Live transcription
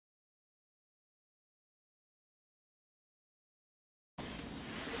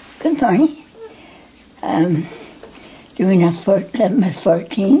Good morning. Doing a 11 by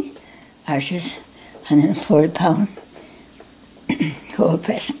 14 arches, 140 pound cold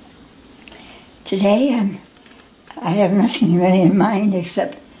press. Today I have nothing really in mind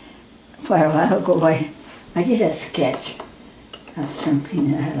except for a while ago I did a sketch of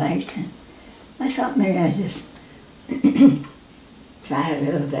something that I liked, and I thought maybe I'd just try a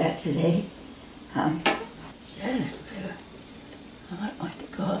little bit today. I might want to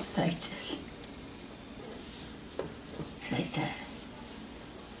go up like this. It's like that.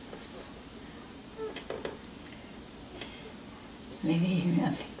 Maybe even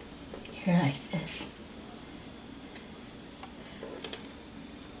up here like this.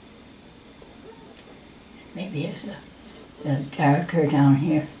 Maybe it's a little darker down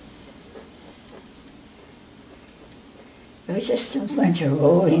here. It was just a bunch of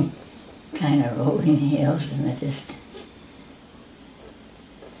rolling hills in the distance.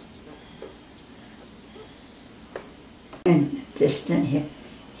 And distant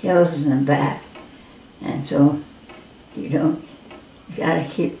hills in the back, and so you gotta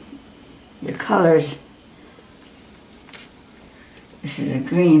keep your colors. This is a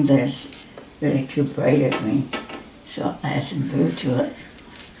green, but it's really too bright a green, so I'll add some blue to it.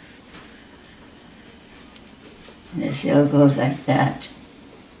 And this hill goes like that,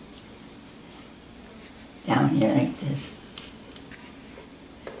 down here like this,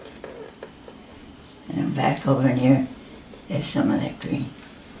 and then back over here. There's some of that green.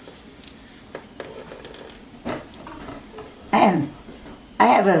 I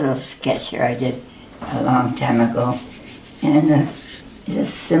have a little sketch here I did a long time ago, and it's a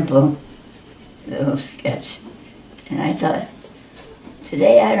simple little sketch. And I thought,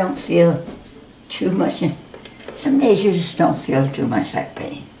 today I don't feel too much. Some days you just don't feel too much like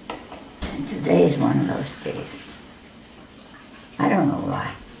painting. And today is one of those days. I don't know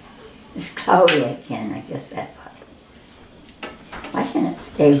why. It's cloudy again, I guess that's why. Why can't it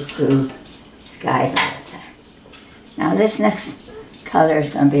stay blue skies all the time? Now this next color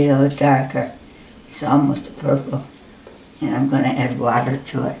is going to be a little darker. It's almost a purple. And I'm going to add water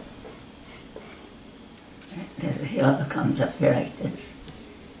to it. There's a hill that comes up here like this.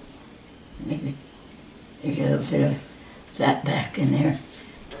 Maybe a little bit of that back in there.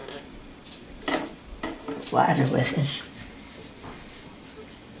 Water with this.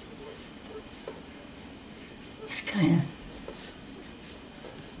 It's kind of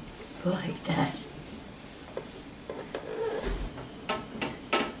go like that.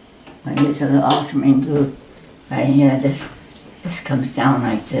 I use a little ultramarine blue right here. This comes down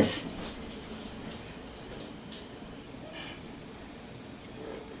like this.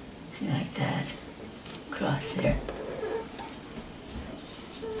 See, like that. Across there.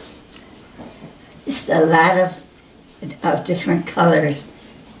 Just a lot of different colors.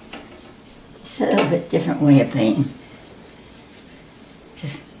 It's a little bit different way of painting.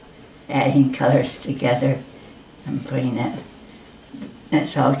 Just adding colors together and putting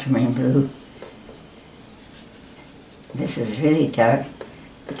that's ultramarine blue. This is really dark,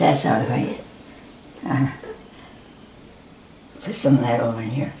 but that's all right. Put some of that over in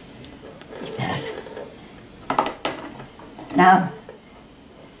here, like that. Now,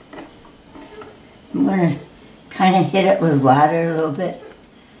 I'm going to kind of hit it with water a little bit,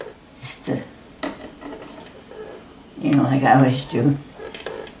 just to, like I always do.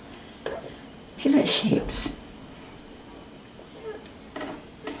 Give it shapes.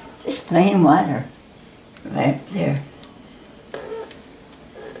 Just plain water right there.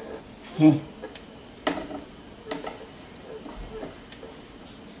 See?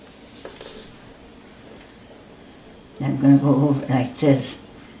 I'm going to go over it like this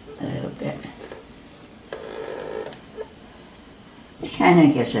a little bit. It kind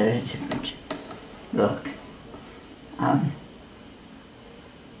of gives it a different look. I'm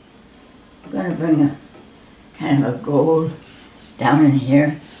going to bring a kind of a gold down in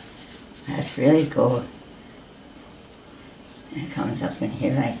here. That's really gold. And it comes up in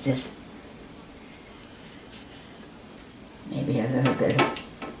here like this. Maybe a little bit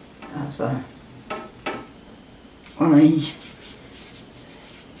of orange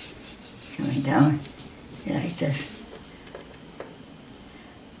coming down here like this.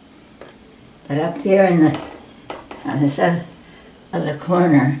 But up here on this other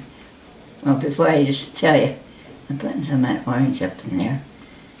corner, well, before I just tell you, I'm putting some of that orange up in there.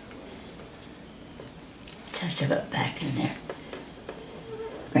 Touch of it back in there.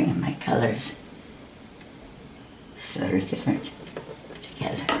 Bringing my colors sort of different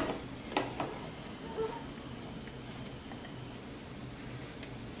together.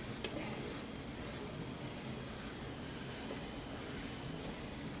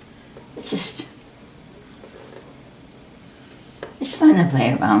 going to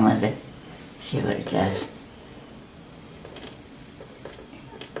play around with it, see what it does.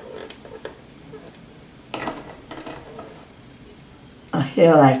 A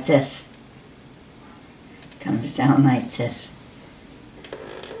hill like this comes down like this.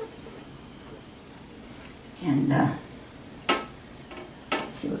 And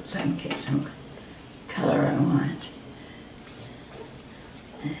see if I can get some color I want.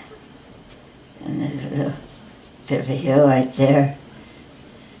 And there's a little bit of a hill right there.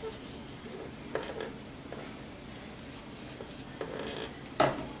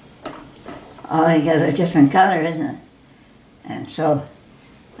 Altogether a different color, isn't it? And so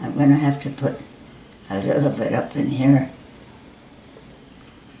I'm going to have to put a little bit up in here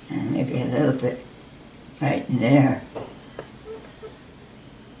and maybe a little bit right in there.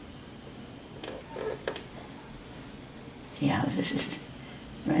 See how this is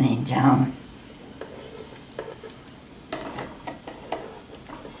running down.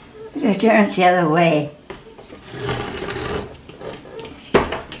 If I turn it the other way,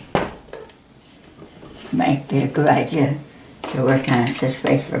 it might be a good idea to work on it this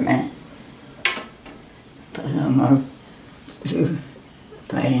way for a minute. Put a little more blue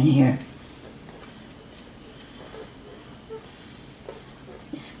right in here.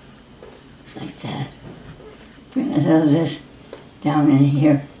 Just like that. Bring a little of this down in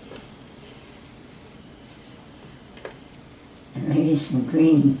here. And maybe some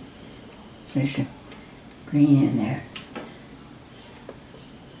green. There's some green in there.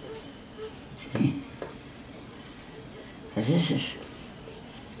 See? Because this is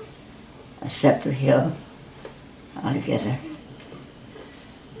a separate hill altogether.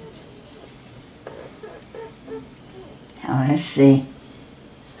 Now let's see.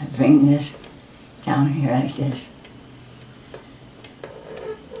 I bring this down here like this.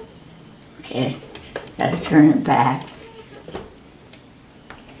 Okay, gotta turn it back.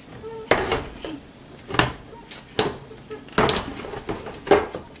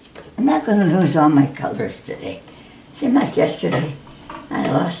 I'm not going to lose all my colors today. Seemed like yesterday I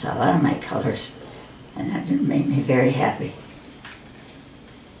lost a lot of my colors, and that made me very happy.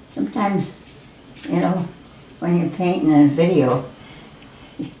 Sometimes, you know, when you're painting in a video,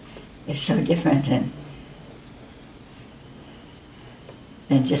 it's so different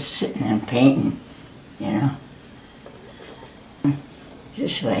than just sitting and painting, you know.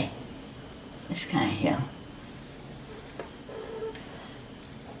 This way, this kind of hill.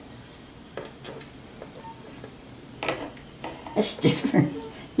 It's different.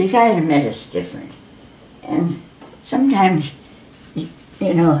 You gotta admit it's different. And sometimes,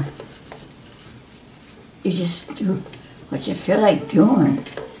 you know, you just do what you feel like doing.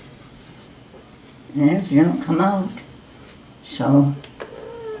 And then if you don't come out, so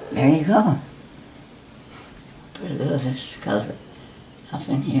there you go. Put a little of this color up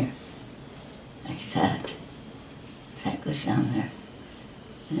in here, like that. That goes down there.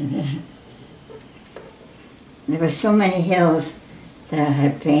 And there were so many hills that I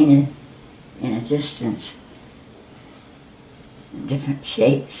had painted in a distance, in different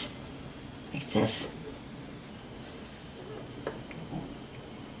shapes, like this.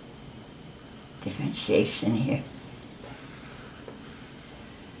 Different shapes in here.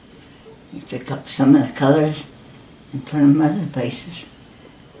 You pick up some of the colors and put them other places.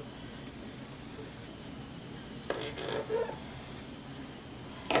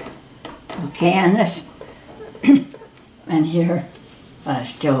 Okay, on this, and here, while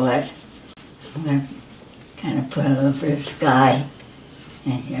it's still wet, I'm going to kind of put a little bit of sky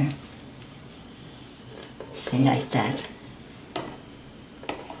in here. See, like that.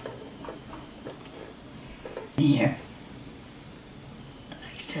 In here,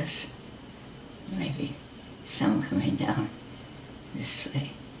 like this. Maybe some coming down this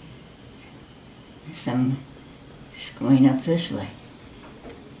way. And some just going up this way.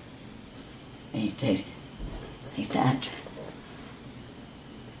 And you take it like that.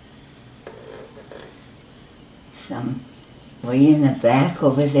 Some way in the back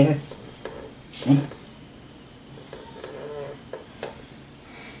over there. See?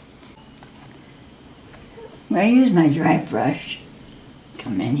 I'm going to use my dry brush.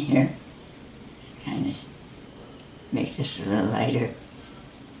 Come in here. Kind of make this a little lighter.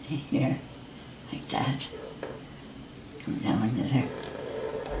 In here. Like that. Come down into there.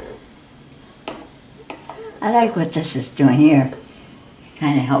 I like what this is doing here. It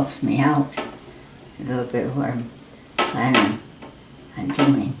kind of helps me out a little bit of what I'm planning on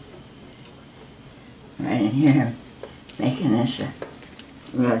doing. Right in here, making this a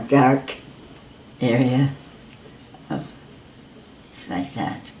real dark area of like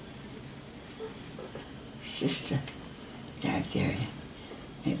that. It's just a dark area.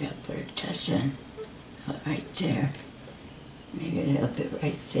 Maybe I'll put a touch in right there. Maybe a little bit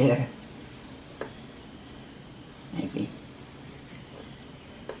right there. Maybe.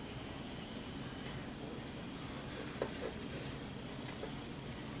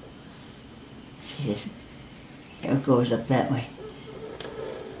 See this? Here it goes up that way.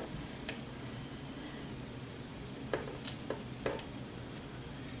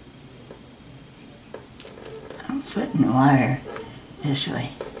 I'm putting the water this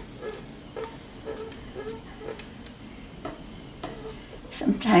way.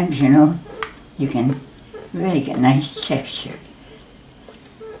 Sometimes, you know, you can really get nice texture.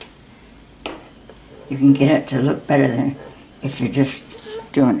 You can get it to look better than if you're just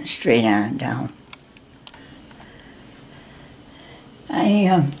doing it straight on down.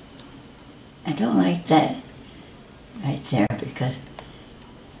 I don't like that right there because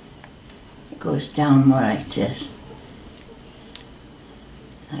it goes down more like this.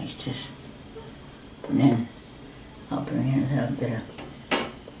 Like this. And then I'll bring in a little bit of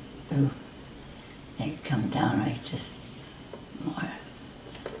blue. They come down like this more.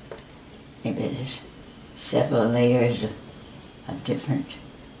 Maybe there's several layers of different.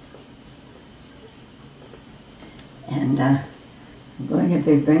 And I'm going to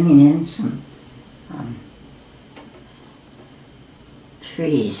be bringing in some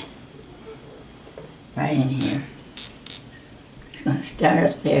trees right in here. It's going to start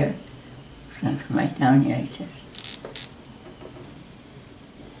up there. It's going to come right down here like this.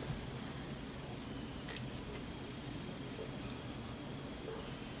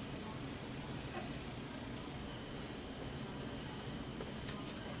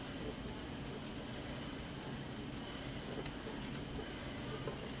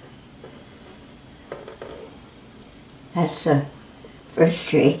 That's the first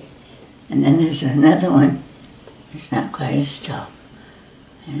tree, and then there's another one. It's not quite as tall,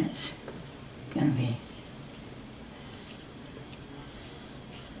 and it's going to be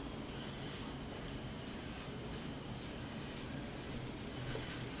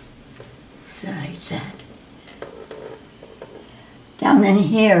so like that. Down in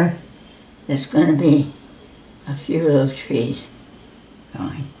here, there's going to be a few little trees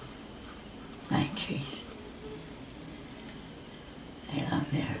growing, pine trees. Along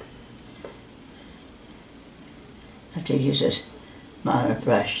there. I have to use this smaller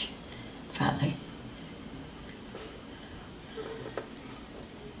brush, probably.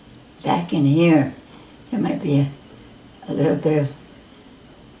 Back in here, there might be a little bit of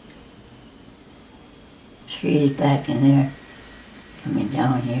trees back in there, coming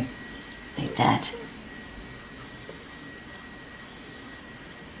down here, like that.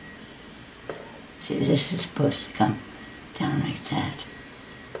 See, this is supposed to come down like that.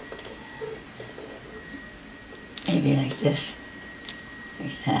 Maybe like this,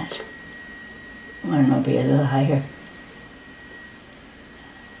 like that. One will be a little higher.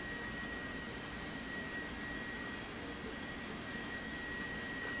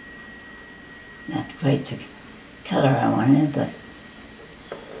 Not quite the color I wanted, but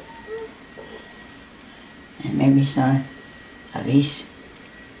and maybe some of these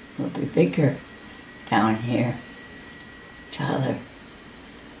will be bigger down here. Taller,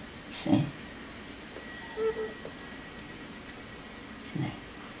 see? And there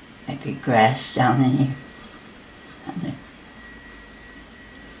might be grass down in here.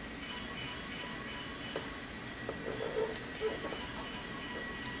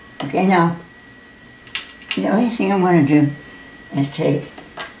 Okay, now, the only thing I want to do is take,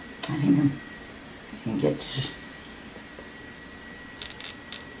 I can get this.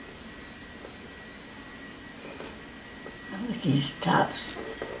 These tops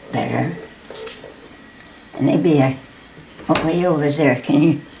better. And maybe way over there. Can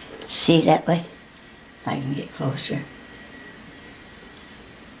you see that way? If I can get closer.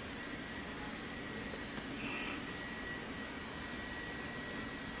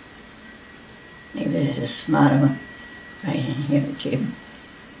 Maybe there's a smaller one right in here too.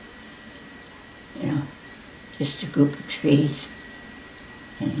 You know, just a group of trees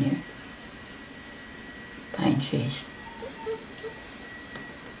in here. Pine trees.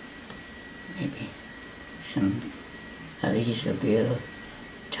 Maybe some of these will be a little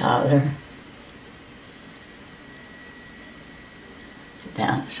taller to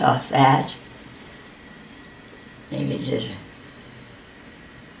bounce off that. Maybe there's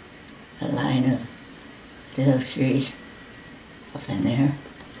a line of little trees up in there.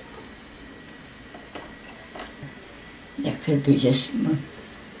 There could be just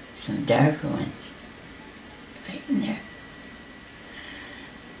some darker ones right in there.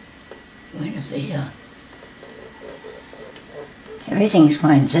 Going to be Everything's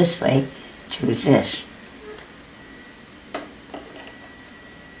going this way to this.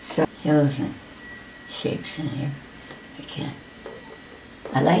 So hills and shapes in here. I can't.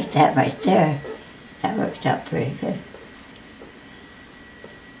 I like that right there. That worked out pretty good.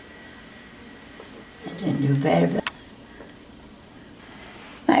 I didn't do bad, but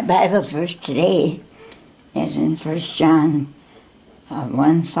my Bible verse today is in 1 John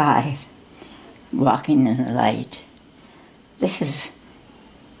 1:5, walking in the light. This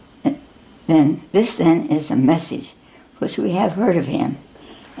then is a message which we have heard of him,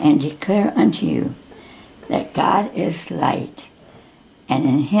 and declare unto you that God is light, and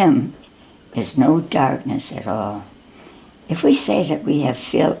in him is no darkness at all. If we say that we have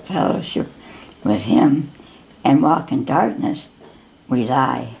fellowship with him and walk in darkness, we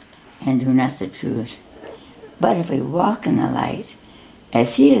lie and do not the truth. But if we walk in the light,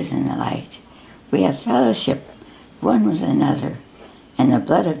 as he is in the light, we have fellowship one with another, and the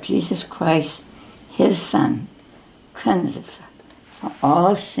blood of Jesus Christ, his Son, cleanses us from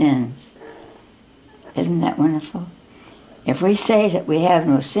all sins. Isn't that wonderful? If we say that we have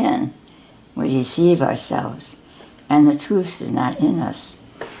no sin, we deceive ourselves, and the truth is not in us.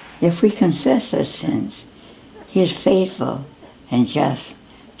 If we confess our sins, he is faithful and just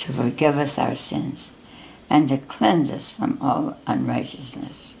to forgive us our sins and to cleanse us from all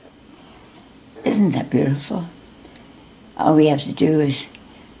unrighteousness. Isn't that beautiful? All we have to do is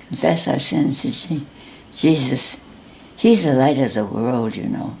confess our sins to Jesus. He's the light of the world, you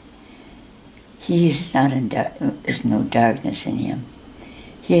know. He's not in there's no darkness in him.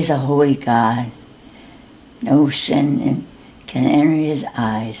 He is a holy God. No sin can enter his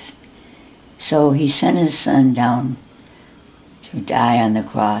eyes. So he sent his Son down to die on the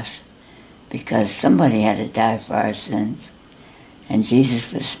cross because somebody had to die for our sins. And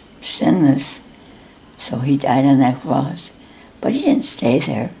Jesus was sinless, so he died on that cross. But he didn't stay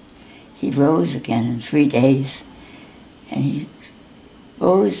there. He rose again in 3 days. And he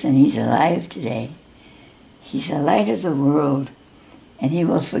rose and he's alive today. He's the light of the world, and he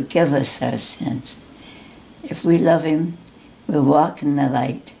will forgive us our sins. If we love him, we'll walk in the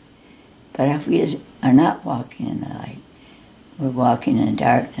light. But if we are not walking in the light, we're walking in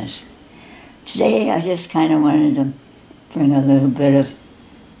darkness. Today I just kind of wanted to bring a little bit of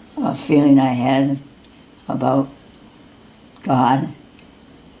a feeling I had about God.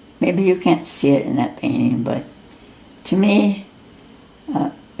 Maybe you can't see it in that painting, but to me,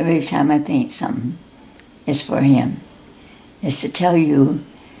 every time I paint something, it's for him. It's to tell you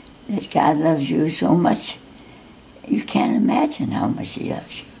that God loves you so much, you can't imagine how much he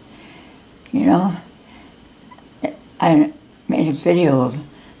loves you. You know, I made a video of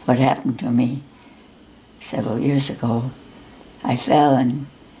what happened to me several years ago. I fell and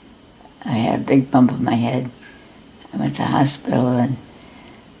I had a big bump on my head. I went to the hospital and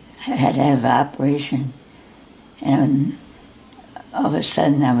I had to have an operation. And all of a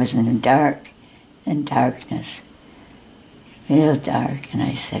sudden I was in darkness, real dark. And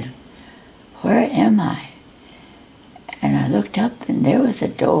I said, where am I? And I looked up and there was a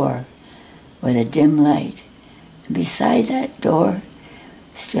door with a dim light. And beside that door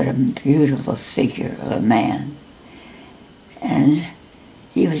stood a beautiful figure of a man. And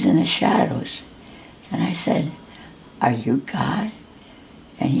he was in the shadows. And I said, are you God?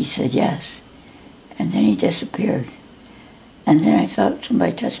 And he said, yes. And then he disappeared. And then I felt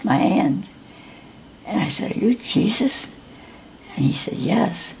somebody touch my hand. And I said, are you Jesus? And he said,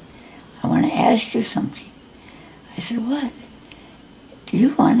 yes. I want to ask you something. I said, what? Do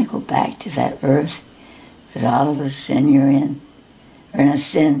you want to go back to that earth with all the sin you're in? Or not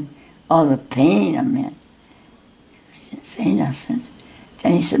sin, all the pain I'm in? I didn't say nothing.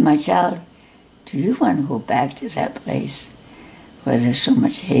 Then he said, my child, do you want to go back to that place where there's so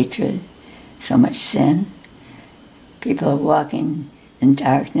much hatred, so much sin? People are walking in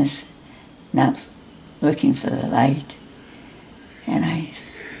darkness, not looking for the light. And I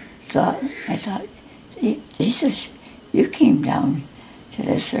thought, Jesus, you came down to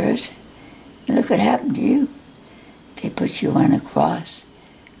this earth, and look what happened to you. They put you on a cross,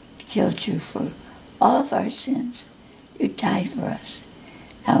 killed you for all of our sins. You died for us.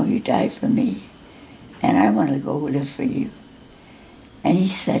 Now you died for me, and I want to go live for you. And he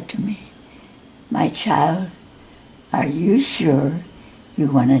said to me, my child, are you sure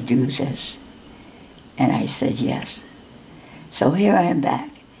you want to do this? And I said, yes. So here I am back.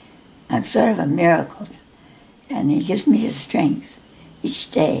 I'm sort of a miracle. And he gives me the strength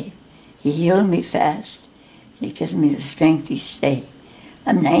each day. He healed me fast. He gives me the strength each day.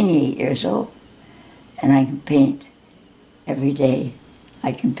 I'm 98 years old, and I can paint every day.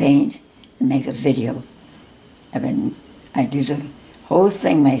 I can paint and make a video. I do the whole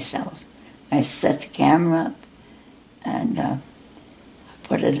thing myself. I set the camera up and I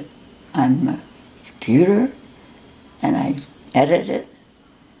put it on my computer and I edit it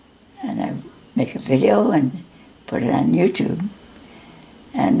and I make a video and put it on YouTube.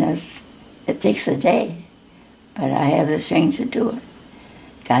 And it takes a day, but I have the strength to do it.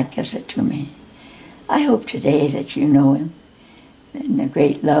 God gives it to me. I hope today that you know Him and the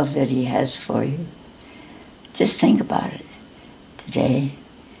great love that He has for you. Just think about it today.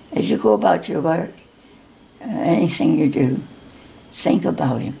 As you go about your work, anything you do, think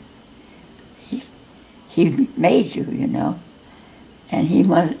about Him. He made you, you know, and He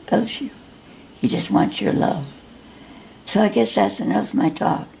loves you. He just wants your love. So I guess that's enough of my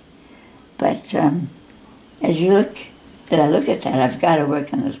talk. But as I look at that, I've got to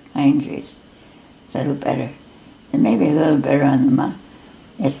work on those pine trees a little better. And maybe a little better on the mountain.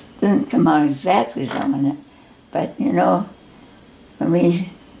 It doesn't come out exactly as I want it. But, you know, when we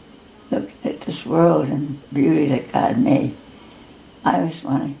look at this world and the beauty that God made, I always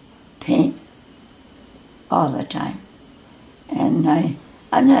want to paint all the time. And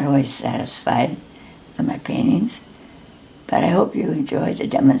I'm not always satisfied with my paintings, but I hope you enjoy the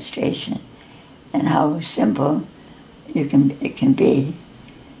demonstration and how simple it can be.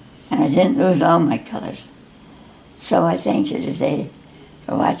 And I didn't lose all my colors. So I thank you today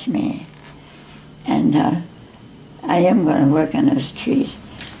for watching me. And I am going to work on those trees.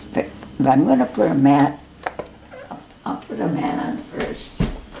 But I'm going to put a mat. I'll put a mat on first.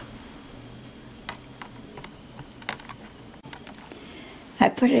 I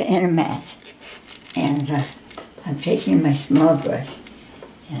put it in a mat. And I'm taking my small brush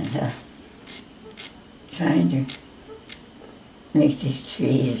and trying to make these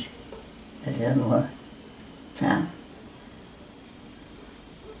trees a little more brown.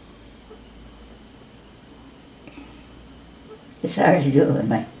 It's hard to do with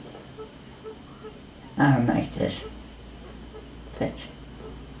my arm like this, but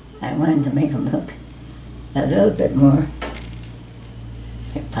I wanted to make them look a little bit more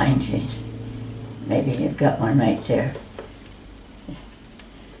like pine trees. Maybe you've got one right there.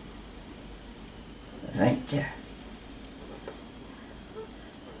 Right there.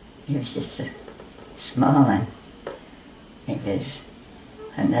 Maybe it's just a small one. Maybe there's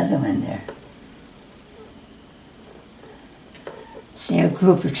another one there. See a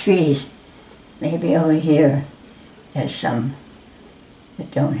group of trees. Maybe over here there's some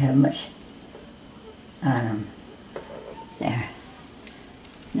that don't have much on them. There.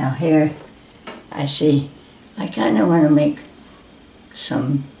 Now here I see, I kind of want to make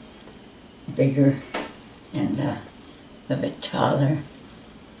some bigger and a bit taller,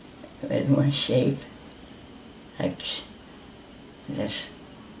 with more shape, like this.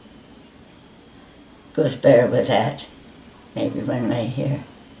 Goes better with that. Maybe one right here.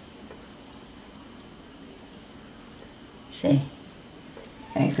 See?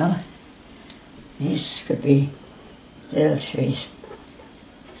 There you go. These could be little trees.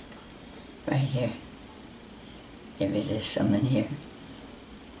 Right here. Maybe there's some in here.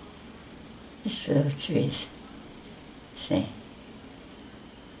 Just little trees. See?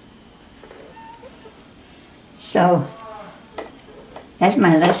 So, that's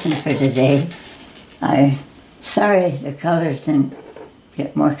my lesson for today. I'm sorry the colors didn't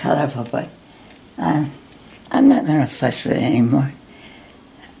get more colorful, but I'm not going to fuss with it anymore.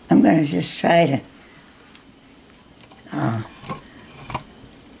 I'm going to just try to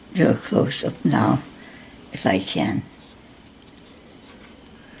do a close-up now, if I can.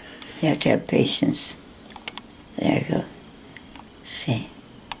 You have to have patience. There you go. See?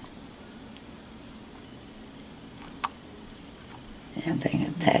 And bring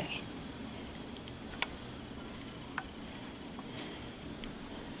it back.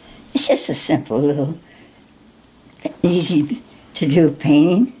 It's just a simple little, easy to do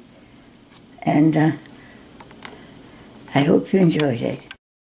painting, and I hope you enjoyed it.